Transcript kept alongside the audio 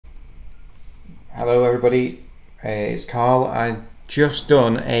Hello everybody, it's Carl. I just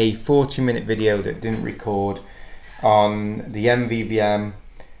done a 40-minute video that didn't record on the MVVM,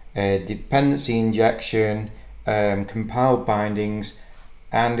 dependency injection, compiled bindings,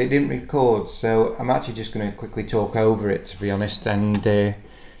 and it didn't record, so I'm actually just going to quickly talk over it, to be honest, and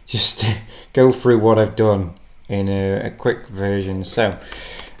just go through what I've done in a quick version. So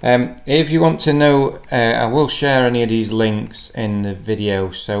if you want to know, I will share any of these links in the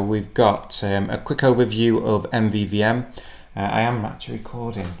video. So we've got a quick overview of MVVM. I am actually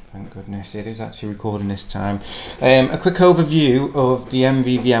recording, thank goodness, it is actually recording this time. A quick overview of the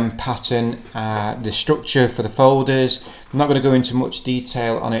MVVM pattern, the structure for the folders. I'm not going to go into much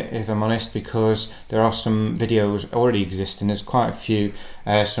detail on it, if I'm honest, because there are some videos already existing. There's quite a few,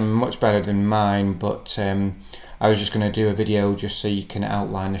 some much better than mine, but I was just going to do a video just so you can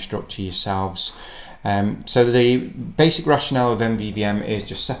outline the structure yourselves. So the basic rationale of MVVM is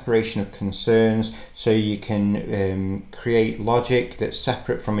just separation of concerns, so you can create logic that's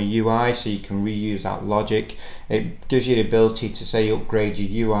separate from a UI, so you can reuse that logic. It gives you the ability to say upgrade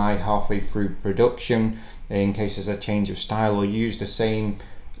your UI halfway through production in case there's a change of style, or use the same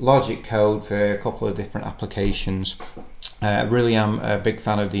logic code for a couple of different applications. I really am a big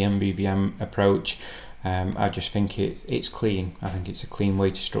fan of the MVVM approach. I just think it's clean. I think it's a clean way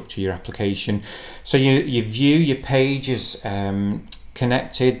to structure your application. So you view your page is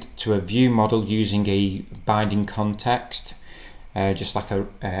connected to a view model using a binding context, just like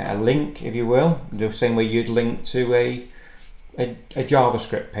a link, if you will, the same way you'd link to a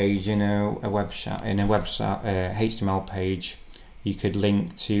JavaScript page in a website, HTML page. You could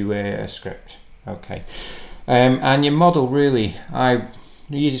link to a script. Okay, and your model really,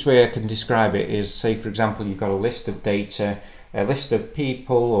 the easiest way I can describe it is, say for example you've got a list of data, a list of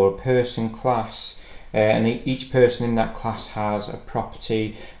people or a person class, and each person in that class has a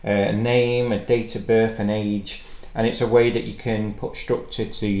property, a name, a date of birth, an age, and it's a way that you can put structure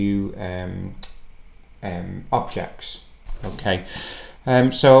to objects. Okay,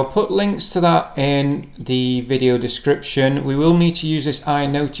 so I'll put links to that in the video description. We will need to use this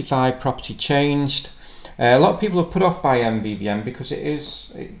iNotify property changed. A lot of people are put off by MVVM because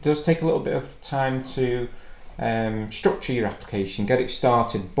it does take a little bit of time to structure your application, get it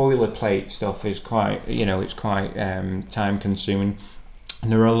started. Boilerplate stuff is quite, it's quite time consuming.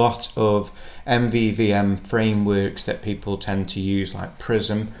 And there are a lot of MVVM frameworks that people tend to use, like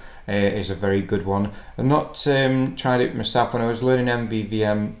Prism is a very good one. I've not tried it myself. When I was learning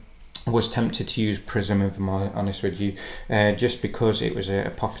MVVM, I was tempted to use Prism, if I'm honest with you, just because it was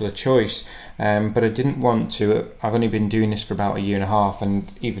a popular choice, but I didn't want to. I've only been doing this for about 1.5 years,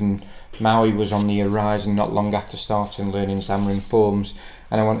 and even Maui was on the horizon not long after starting learning Xamarin.Forms,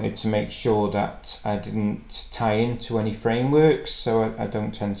 and I wanted to make sure that I didn't tie into any frameworks, so I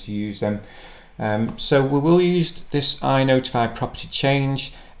don't tend to use them. So we will use this iNotify property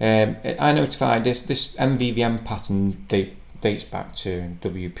change. iNotify, this MVVM pattern dates back to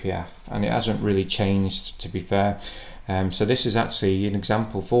WPF, and it hasn't really changed, to be fair. So this is actually an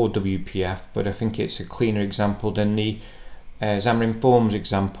example for WPF, but I think it's a cleaner example than the Xamarin.Forms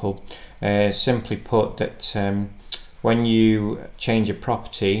example. Simply put, that when you change a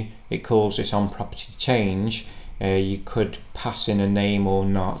property, it calls this on property change. You could pass in a name or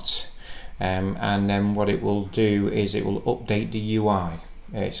not, and then what it will do is it will update the UI.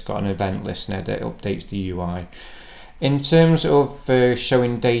 It's got an event listener that updates the UI. In terms of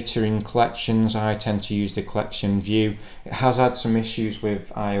showing data in collections, I tend to use the collection view. It has had some issues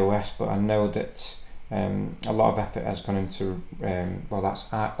with iOS, but I know that a lot of effort has gone into, well,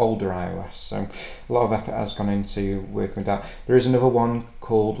 that's older iOS, so a lot of effort has gone into working with that. There is another one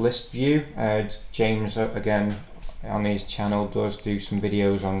called List View. James, again, on his channel does do some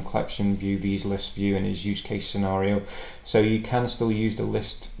videos on collection view, vs list view, and his use case scenario, so you can still use the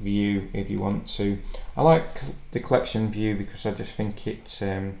list view if you want to. I like the collection view because I just think it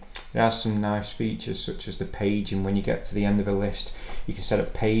has some nice features, such as the paging. When you get to the end of a list, you can set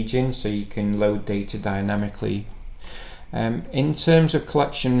up paging, so you can load data dynamically. In terms of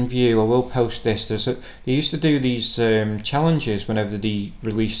collection view, I will post this. They used to do these challenges whenever they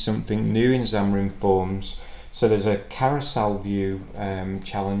release something new in Xamarin.Forms. So there's a carousel view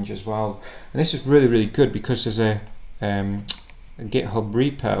challenge as well, and this is really good because there's a GitHub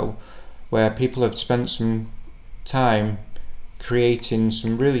repo where people have spent some time creating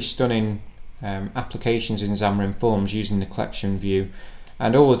some really stunning applications in Xamarin.Forms using the collection view,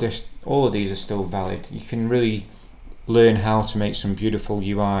 and all of these are still valid. You can really learn how to make some beautiful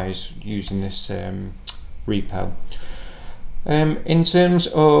UIs using this repo. In terms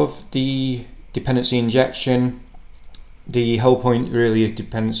of the dependency injection, the whole point really of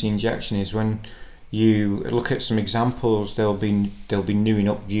dependency injection is when you look at some examples, they'll be newing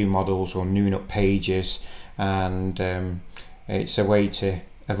up view models or newing up pages, and it's a way to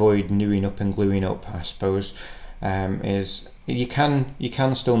avoid newing up and gluing up, I suppose. Is you can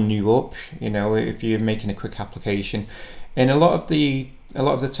still new up, you know, if you're making a quick application. In a lot of the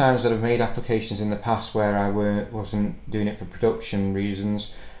times that I've made applications in the past where I wasn't doing it for production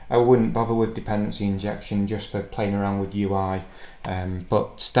reasons, I wouldn't bother with dependency injection just for playing around with UI,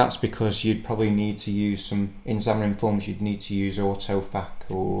 but that's because you'd probably need to use in Xamarin.Forms you'd need to use AutoFac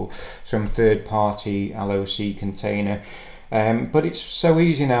or some third-party LOC container, but it's so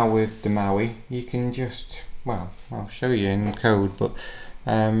easy now with the Maui. You can just, well, I'll show you in code, but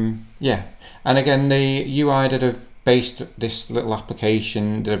yeah. And again, the UI that I've based this little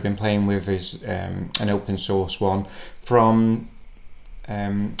application that I've been playing with is an open source one from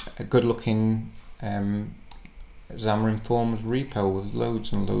a good looking Xamarin.Forms repo with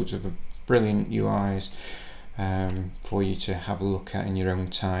loads and loads of brilliant UIs for you to have a look at in your own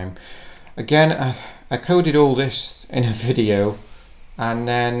time. Again, I coded all this in a video, and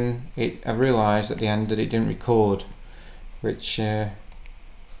then I realised at the end that it didn't record, which it's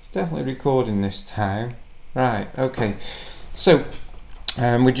definitely recording this time. Right, okay, so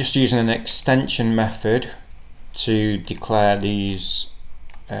we're just using an extension method to declare these,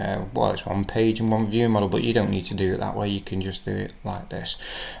 well, it's one page and one view model, but you don't need to do it that way. You can just do it like this.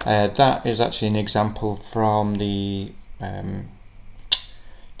 That is actually an example from the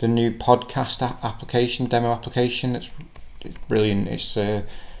new podcast application, demo application. It's brilliant. It's a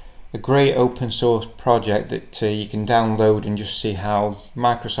great open source project that you can download and just see how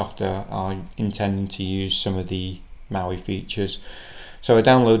Microsoft are intending to use some of the Maui features. So I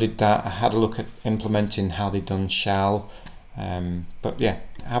downloaded that. I had a look at implementing how they've done shell, but yeah,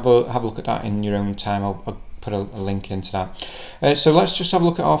 have a look at that in your own time. I'll put a link into that. So let's just have a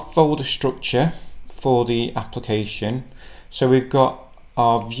look at our folder structure for the application. So we've got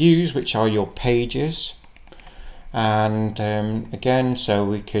our views, which are your pages, and again, so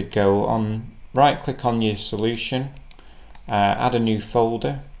we could go on, right click on your solution, add a new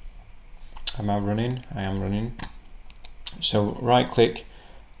folder. Am I running? I am running. So right click,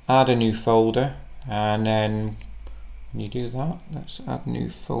 add a new folder, and then when you do that, let's add new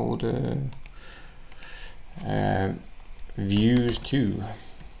folder, views 2,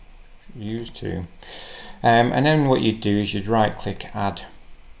 and then what you'd do is you'd right click, add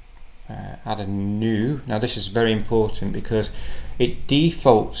a new. Now this is very important because it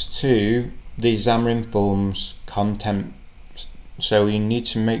defaults to the Xamarin.Forms content, so you need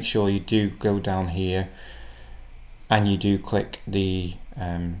to make sure you do go down here and you do click the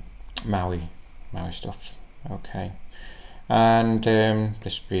Maui stuff. Okay, and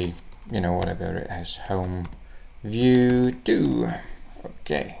this would be, you know, whatever it is, home view 2.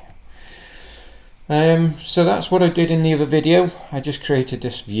 Okay, so that's what I did in the other video. I just created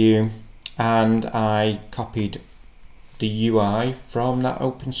this view and I copied the UI from that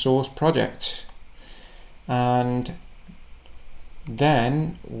open source project, and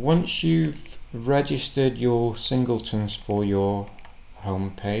then once you've registered your singletons for your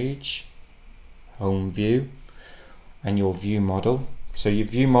home page, home view, and your view model. So your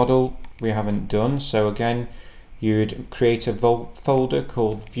view model we haven't done, so again you'd create a folder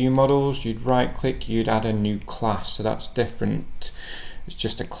called view models, you'd right click, you'd add a new class. So that's different, it's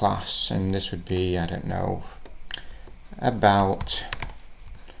just a class, and this would be, I don't know, about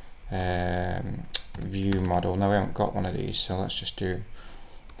view model. Now we haven't got one of these, so let's just do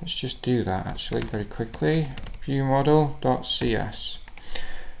that actually very quickly. View model.cs.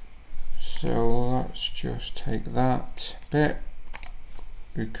 So let's just take that bit.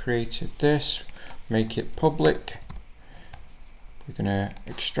 We created this, make it public. We're gonna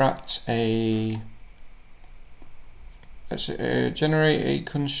extract let's generate a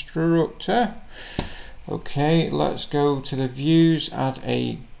constructor. Okay, let's go to the views, add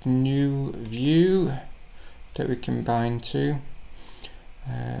a new view that we can bind to.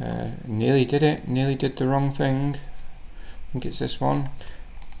 Nearly did it, nearly did the wrong thing. I think it's this one.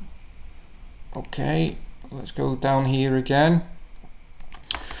 Okay, let's go down here again.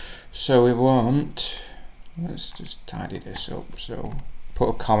 So we want, let's just tidy this up. So put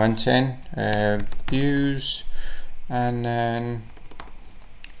a comment in, views, and then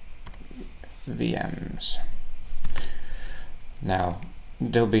VMs. Now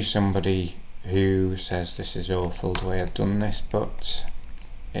there'll be somebody who says this is awful the way I've done this, but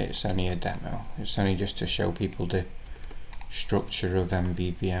it's only a demo. It's only just to show people the structure of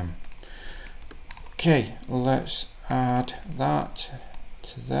MVVM. Okay, let's add that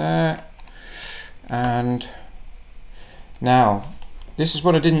to there, and Now, this is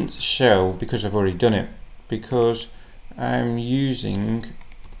what I didn't show because I've already done it, because I'm using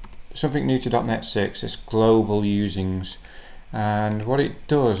something new to .NET 6, this global usings, and what it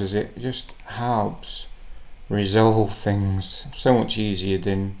does is it just helps resolve things so much easier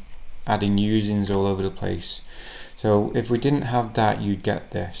than adding usings all over the place. So if we didn't have that, you'd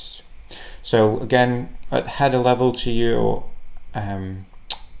get this. So again, at header level to your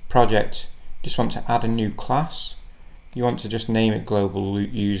project, you just want to add a new class. You want to just name it global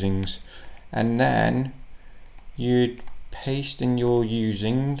usings, and then you'd paste in your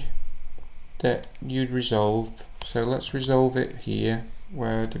using that you'd resolve. So let's resolve it here.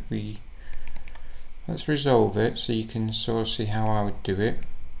 Where did we? Let's resolve it so you can sort of see how I would do it.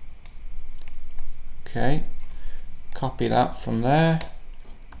 Okay, copy that from there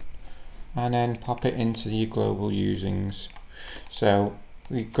and then pop it into your global usings. So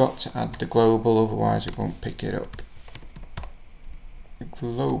we've got to add the global, otherwise it won't pick it up.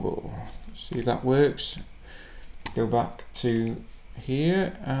 Global, see if that works. Go back to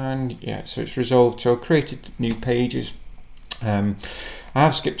here, and yeah, so it's resolved. So I've created new pages. I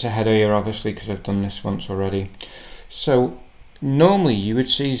have skipped ahead here obviously because I've done this once already. So normally you would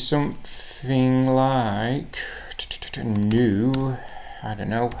see something like new, I don't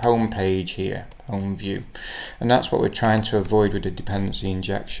know, home page here, home view, and that's what we're trying to avoid with the dependency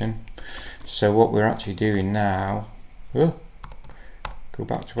injection. So what we're actually doing now, go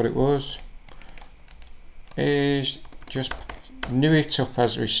back to what it was, is just new it up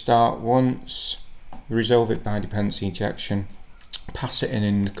as we start once, resolve it by dependency injection, pass it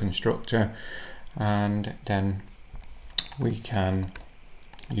in the constructor, and then we can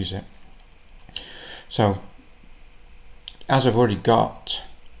use it. So as I've already got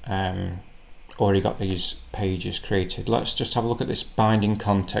these pages created, let's just have a look at this binding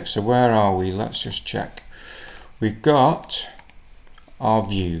context. So where are we? Let's just check. We've got our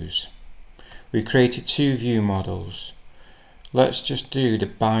views. We created 2 view models. Let's just do the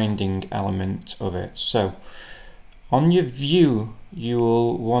binding element of it. So on your view, you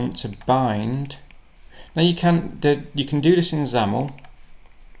will want to bind. Now you can do this in XAML,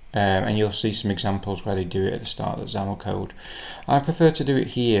 and you'll see some examples where they do it at the start of the XAML code. I prefer to do it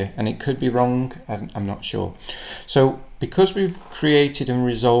here, and it could be wrong, I'm not sure. So because we've created and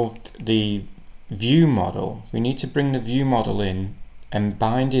resolved the view model, we need to bring the view model in and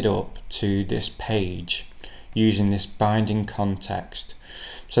bind it up to this page using this binding context.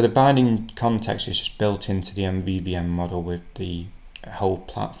 So the binding context is just built into the MVVM model with the whole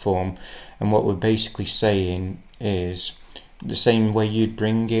platform, and what we're basically saying is the same way you'd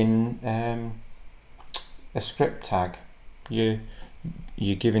bring in a script tag. You're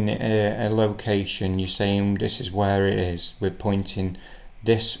giving it a location, you're saying this is where it is, we're pointing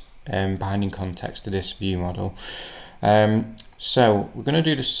this binding context to this view model. So we're going to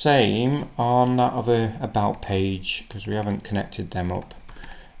do the same on that other about page because we haven't connected them up,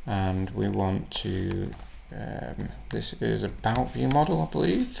 and we want to this is about view model, I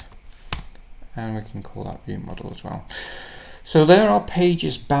believe, and we can call that view model as well. So there are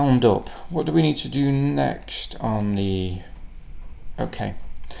pages bound up. What do we need to do next on the, okay,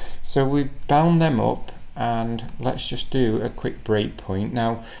 so we've bound them up, and let's just do a quick breakpoint.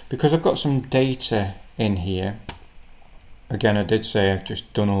 Now because I've got some data in here, again I did say I've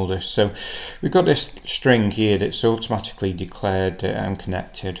just done all this, so we've got this string here that's automatically declared that I'm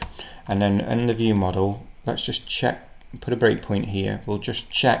connected, and then in the view model, let's just check, put a breakpoint here. We'll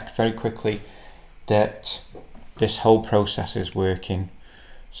just check very quickly that this whole process is working.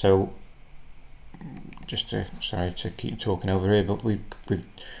 So just to, sorry to keep talking over here, but we've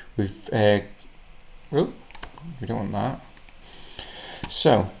oh, we don't want that.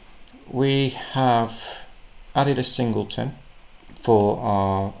 So we have added a singleton for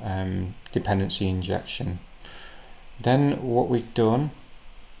our dependency injection. Then what we've done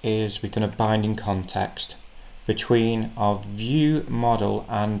is we've done a binding context between our view model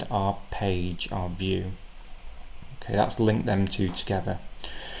and our page, our view. Okay, that's linked them two together.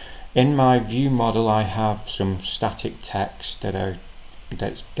 In my view model, I have some static text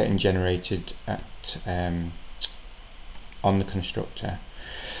that's getting generated at on the constructor.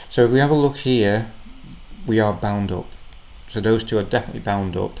 So if we have a look here, we are bound up. So those two are definitely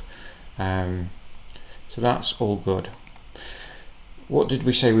bound up. So that's all good. What did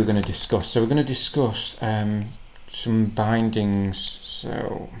we say we were going to discuss? So we're going to discuss some bindings.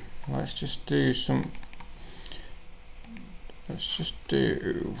 So let's just do some. Let's just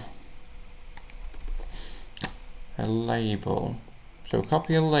do a label. So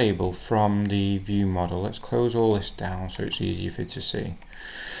copy a label from the view model. Let's close all this down so it's easier for you to see.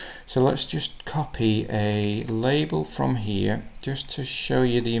 So let's just copy a label from here just to show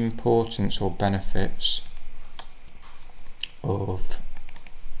you the importance or benefits of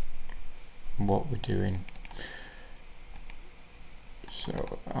what we're doing.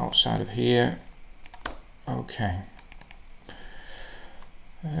 So outside of here, okay.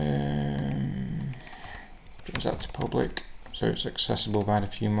 Change that to public so it's accessible by the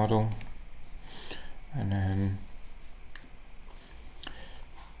view model, and then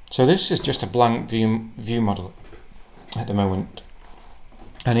so this is just a blank view model at the moment,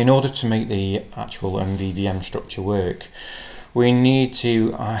 and in order to make the actual MVVM structure work, we need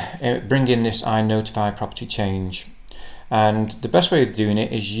to bring in this iNotify property change. And the best way of doing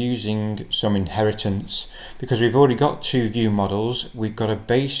it is using some inheritance, because we've already got two view models. We've got a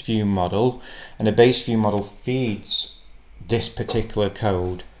base view model, and the base view model feeds this particular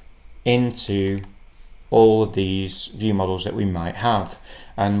code into all of these view models that we might have,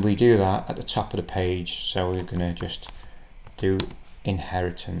 and we do that at the top of the page. So we're going to just do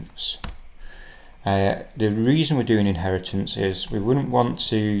inheritance. The reason we're doing inheritance is we wouldn't want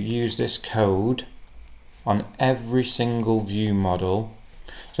to use this code on every single view model.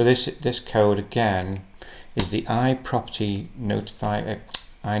 So this code again is the iNotify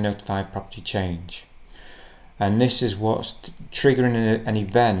property change, and this is what's triggering an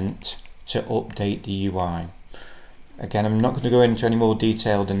event to update the UI. Again, I'm not going to go into any more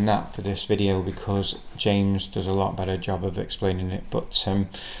detail than that for this video because James does a lot better job of explaining it, but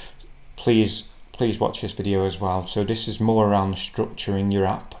please watch this video as well. So this is more around structuring your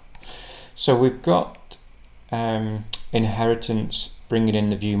app. So we've got inheritance bringing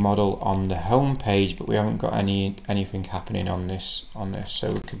in the view model on the home page, but we haven't got anything happening on this,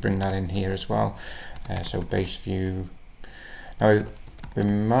 so we could bring that in here as well. So base view, now we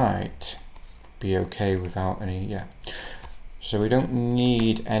might be okay without any, yeah, so we don't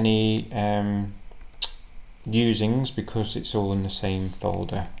need any usings because it's all in the same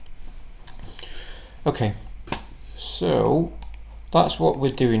folder. Okay, so that's what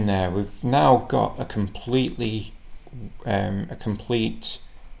we're doing there. We've now got a complete requirements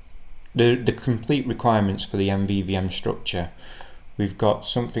for the MVVM structure. We've got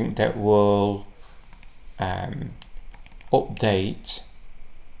something that will update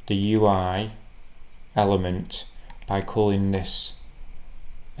the UI element by calling this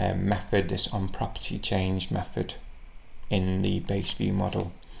method, this onPropertyChange method in the base view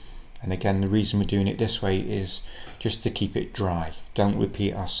model. And again, the reason we're doing it this way is just to keep it dry. Don't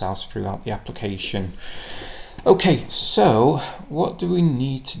repeat ourselves throughout the application. Okay, so what do we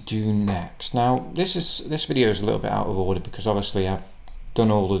need to do next? Now, this video is a little bit out of order because obviously I've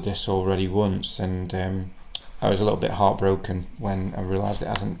done all of this already once, and I was a little bit heartbroken when I realized it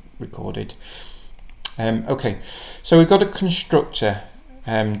hasn't recorded. Okay, so we've got a constructor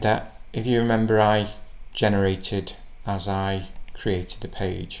that, if you remember, I generated as I created the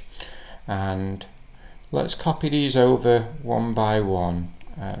page, and let's copy these over one by one.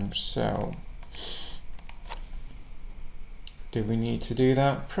 So do we need to do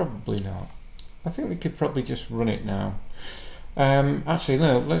that? Probably not. I think we could probably just run it now. Actually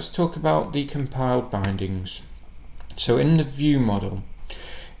no, let's talk about the compiled bindings. So in the view model,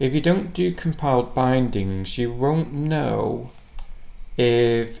 if you don't do compiled bindings, you won't know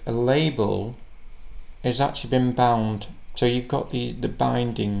if a label has actually been bound. So you've got the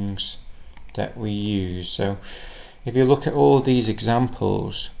bindings that we use. So if you look at all of these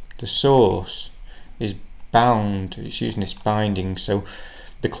examples, the source is bound, it's using this binding. So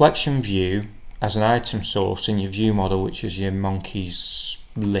the collection view as an item source in your view model, which is your monkeys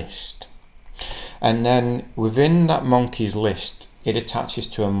list. And then within that monkeys list, it attaches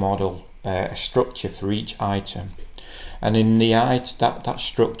to a model, a structure for each item. And in the that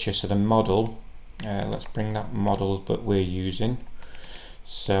structure, so the model, let's bring that model that we're using.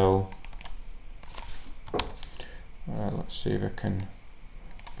 So let's see if I can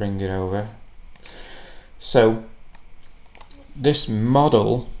bring it over. So this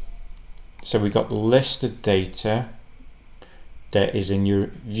model, so we've got the list of data that is in your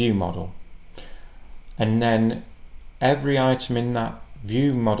view model, and then every item in that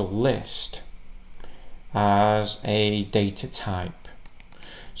view model list has a data type.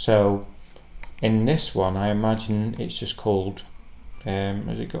 So in this one, I imagine it's just called,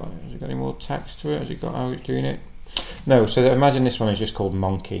 has it got any more text to it? Has it got how it's doing it? No, so imagine this one is just called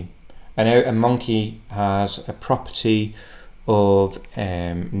monkey. And a monkey has a property of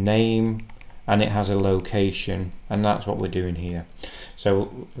name, and it has a location, and that's what we're doing here.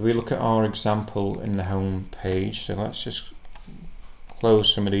 So we look at our example in the home page. So let's just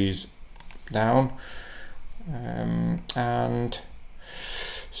close some of these down, and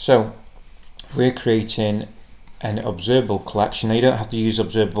So we're creating an observable collection. Now you don't have to use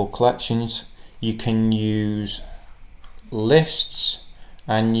observable collections. You can use lists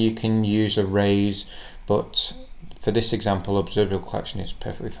and you can use arrays, but for this example, observable collection is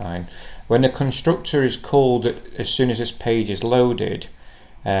perfectly fine. When a constructor is called as soon as this page is loaded,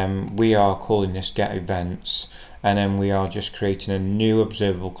 we are calling this get events, and then we are just creating a new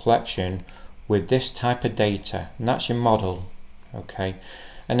observable collection with this type of data, and that's your model. Okay,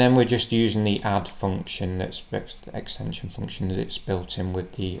 and then we're just using the add function, that's the extension function that it's built in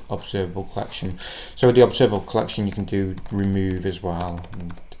with the observable collection. So with the observable collection you can do remove as well,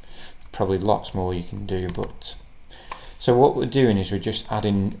 and probably lots more you can do. But so what we're doing is we're just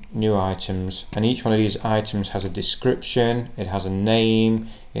adding new items, and each one of these items has a description, it has a name,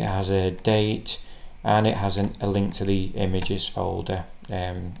 it has a date, and it has a link to the images folder,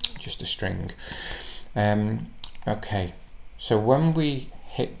 just a string. Okay, so when we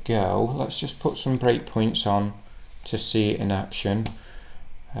hit go, let's just put some breakpoints on to see it in action.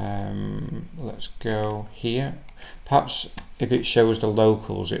 Let's go here. Perhaps if it shows the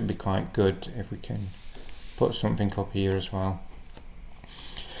locals, it would be quite good if we can put something up here as well.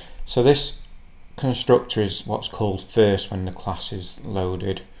 So this constructor is what's called first when the class is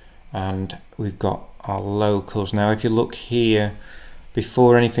loaded, and we've got our locals. Now if you look here,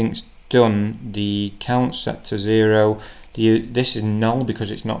 before anything's done, the count set to 0. This is null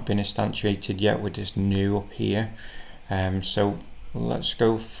because it's not been instantiated yet with this new up here. So let's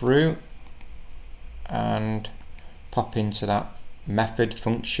go through and pop into that method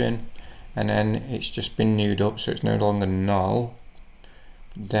function, and then it's just been newed up, so it's no longer null.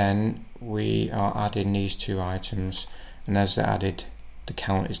 Then we are adding these two items, and as they're added, the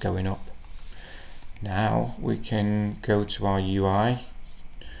count is going up. Now we can go to our UI,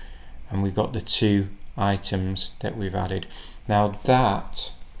 and we've got the two items that we've added. Now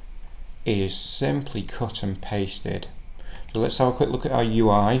that is simply cut and pasted. So let's have a quick look at our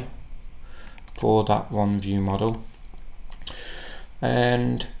UI for that one view model,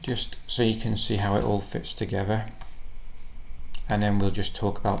 and just so you can see how it all fits together, and then we'll just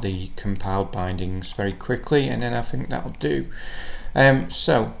talk about the compiled bindings very quickly, and then I think that'll do.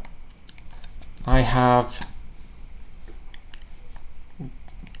 So I have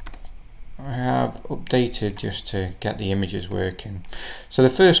updated just to get the images working. So the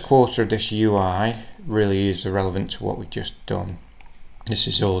first quarter of this UI really is irrelevant to what we've just done. This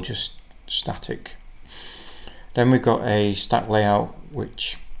is all just static. Then we've got a stack layout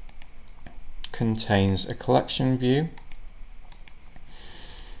which contains a collection view,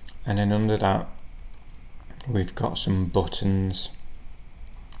 and then under that we've got some buttons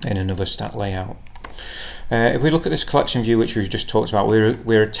in another stack layout. If we look at this collection view which we've just talked about,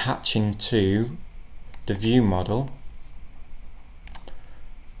 we're attaching to the view model.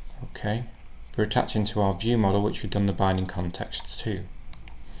 Okay, we're attaching to our view model which we've done the binding context to,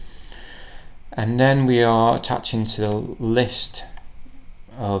 and then we are attaching to the list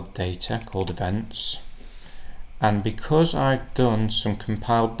of data called events. And because I've done some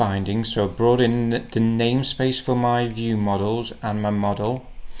compiled bindings, so I brought in the namespace for my view models and my model,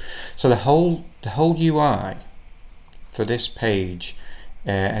 so the whole UI for this page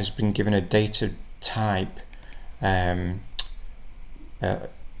has been given a data type for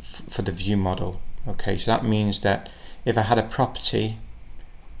the view model. Okay, so that means that if I had a property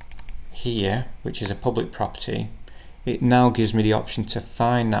here which is a public property, it now gives me the option to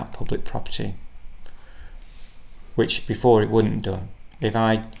find that public property, which before it wouldn't done. If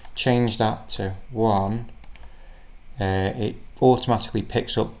I change that to 1, it automatically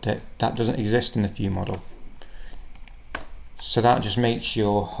picks up that that doesn't exist in the view model. So that just makes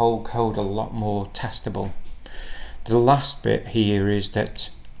your whole code a lot more testable. The last bit here is that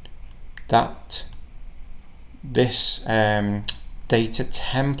this data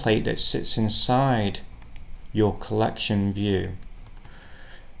template that sits inside your collection view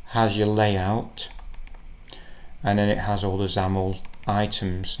has your layout, and then it has all the XAML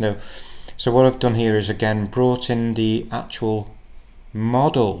items. Now, so what I've done here is again brought in the actual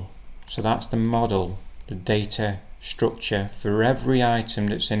model. So that's the model, the data structure for every item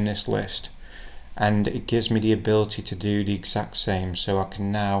that's in this list, and it gives me the ability to do the exact same. So I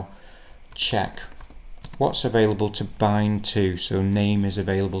can now check what's available to bind to. So name is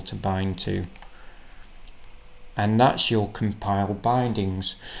available to bind to, and that's your compile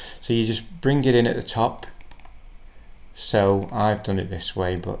bindings. So you just bring it in at the top. So I've done it this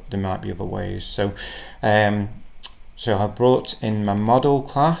way, but there might be other ways. So so I brought in my model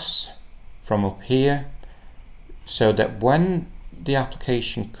class from up here, so that when the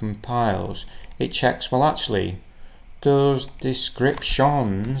application compiles, it checks, well actually does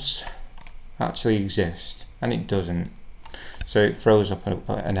descriptions actually exist? And it doesn't. So it throws up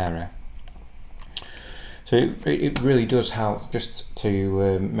an error. So it really does help just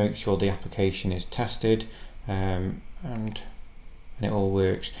to make sure the application is tested and it all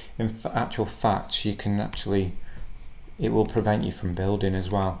works. In actual fact, you can actually, it will prevent you from building as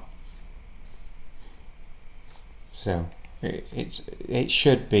well. So it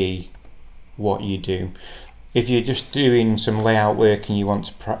should be what you do. If you're just doing some layout work and you want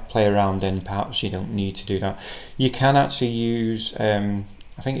to play around, then perhaps you don't need to do that. You can actually use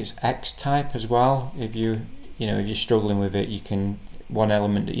I think it's X-type as well. If if you're struggling with it, you can, one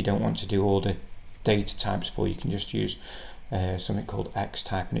element that you don't want to do all the data types for, you can just use something called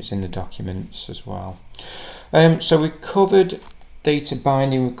X-type, and it's in the documents as well. So we covered data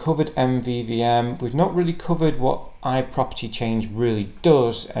binding, we covered MVVM. We've not really covered what iPropertyChange really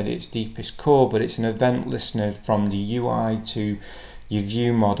does at its deepest core, but it's an event listener from the UI to your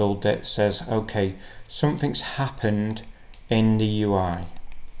view model that says, okay, something's happened in the UI.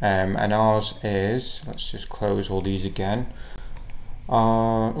 And ours is, let's just close all these again.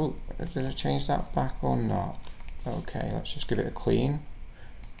 Oh, did I change that back or not? Okay, let's just give it a clean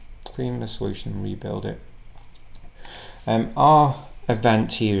the solution and rebuild it. Our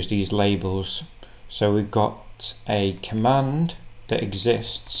event here is these labels. So we've got a command that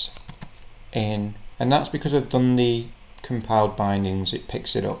exists in, and that's because I've done the compiled bindings, it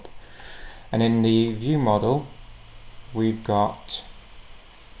picks it up. And in the view model, we've got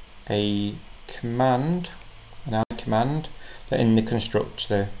a command, an I command, that in the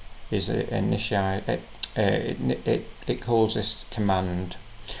constructor is initiate. It calls this command,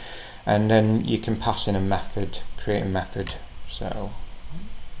 and then you can pass in a method, create a method. So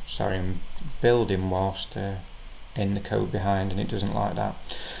sorry, I'm building whilst in the code behind, and it doesn't like that.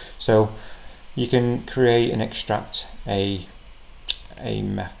 So you can create and extract a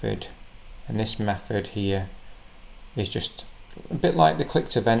method, and this method here is just a bit like the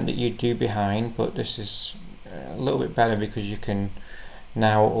clicked event that you do behind, but this is a little bit better because you can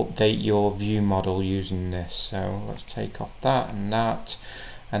now update your view model using this. So let's take off that,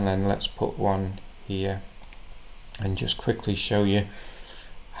 and then let's put one here and just quickly show you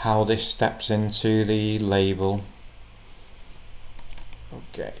how this steps into the label.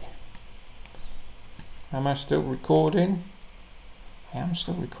 Okay, am I still recording? I am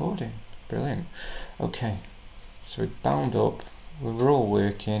still recording, brilliant. Okay, so we bound up, we're all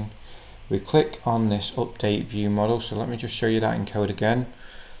working. We click on this update view model, so let me just show you that in code again.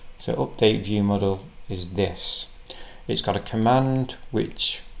 So update view model is this. It's got a command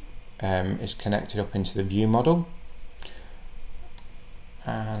which is connected up into the view model,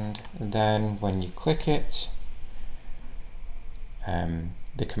 and then when you click it,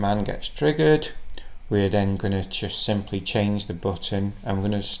 the command gets triggered. We're then going to just simply change the button, and we're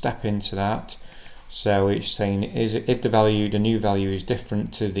going to step into that. So it's saying, if the new value is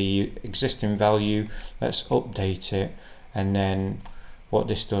different to the existing value, let's update it. And then what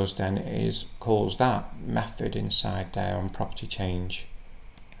this does then is calls that method inside there on property change.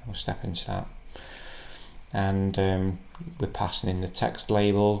 We'll step into that, and we're passing in the text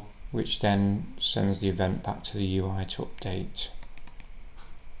label, which then sends the event back to the UI to update.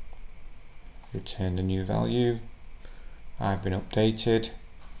 Return the new value. I've been updated.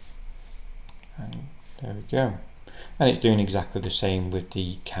 And there we go, and it's doing exactly the same with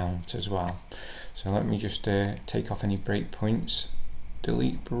the count as well. So let me just take off any breakpoints,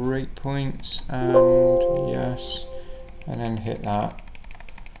 delete breakpoints, and yes, and then hit that.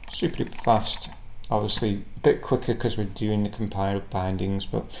 Super duper fast, obviously a bit quicker because we're doing the compiled bindings,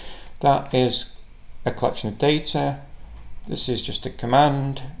 but that is a collection of data. This is just a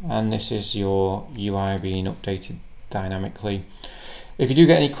command, and this is your UI being updated dynamically. If you do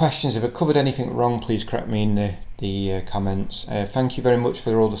get any questions, if I covered anything wrong, please correct me in the comments. Thank you very much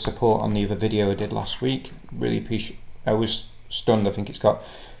for all the support on the other video I did last week. Really appreciate. I was stunned. I think it's got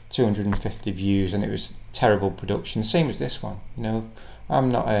 250 views, and it was terrible production. Same as this one. You know, I'm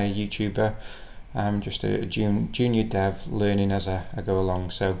not a YouTuber. I'm just a junior dev learning as I go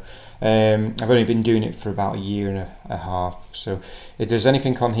along. So I've only been doing it for about a year and a half. So if there's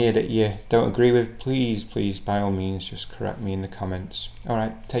anything on here that you don't agree with, please by all means just correct me in the comments.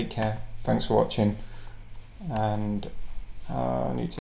 Alright, take care, thanks for watching, and I need to